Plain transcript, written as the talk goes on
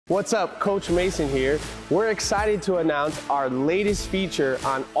What's up, Coach Mason here. We're excited to announce our latest feature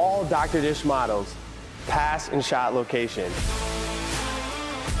on all 닥터디쉬 models, pass and shot location.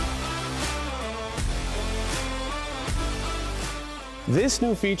 This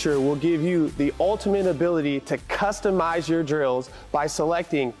new feature will give you the ultimate ability to customize your drills by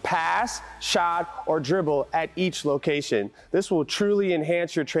selecting pass, shot, or dribble at each location. This will truly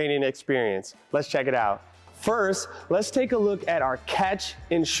enhance your training experience. Let's check it out. First, let's take a look at our catch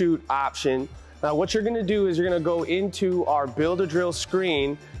and shoot option. Now, what you're gonna do is you're gonna go into our Build a Drill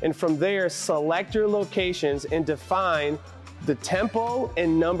screen, and from there, select your locations and define the tempo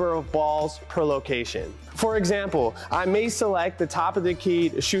and number of balls per location. For example, I may select the top of the key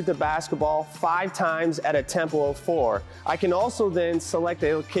to shoot the basketball 5 times at a tempo of 4. I can also then select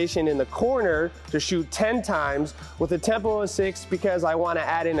a location in the corner to shoot 10 times with a tempo of 6 because I want to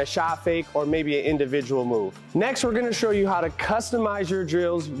add in a shot fake or maybe an individual move. Next, we're going to show you how to customize your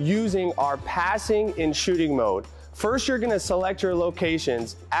drills using our passing and shooting mode. First, you're gonna select your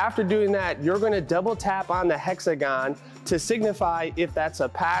locations. After doing that, you're gonna double tap on the hexagon to signify if that's a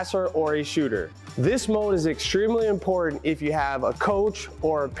passer or a shooter. This mode is extremely important if you have a coach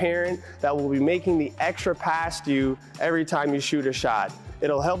or a parent that will be making the extra pass to you every time you shoot a shot.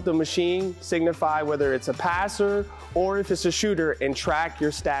 It'll help the machine signify whether it's a passer or if it's a shooter and track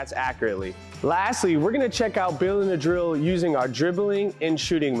your stats accurately. Lastly, we're gonna check out building a drill using our dribbling and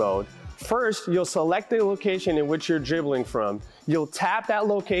shooting mode. First, you'll select the location in which you're dribbling from. You'll tap that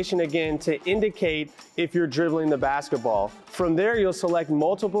location again to indicate if you're dribbling the basketball. From there, you'll select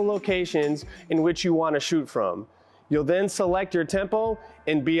multiple locations in which you want to shoot from. You'll then select your tempo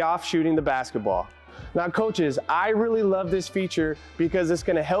and be off shooting the basketball. Now, coaches, I really love this feature because it's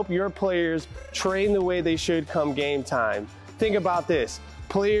going to help your players train the way they should come game time. Think about this.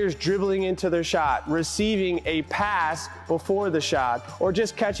 Players dribbling into their shot, receiving a pass before the shot, or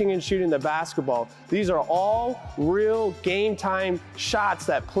just catching and shooting the basketball. These are all real game time shots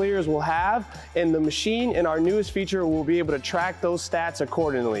that players will have, and the machine in our newest feature will be able to track those stats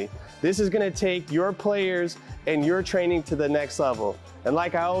accordingly. This is gonna take your players and your training to the next level. And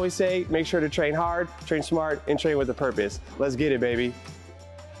like I always say, make sure to train hard, train smart, and train with a purpose. Let's get it, baby.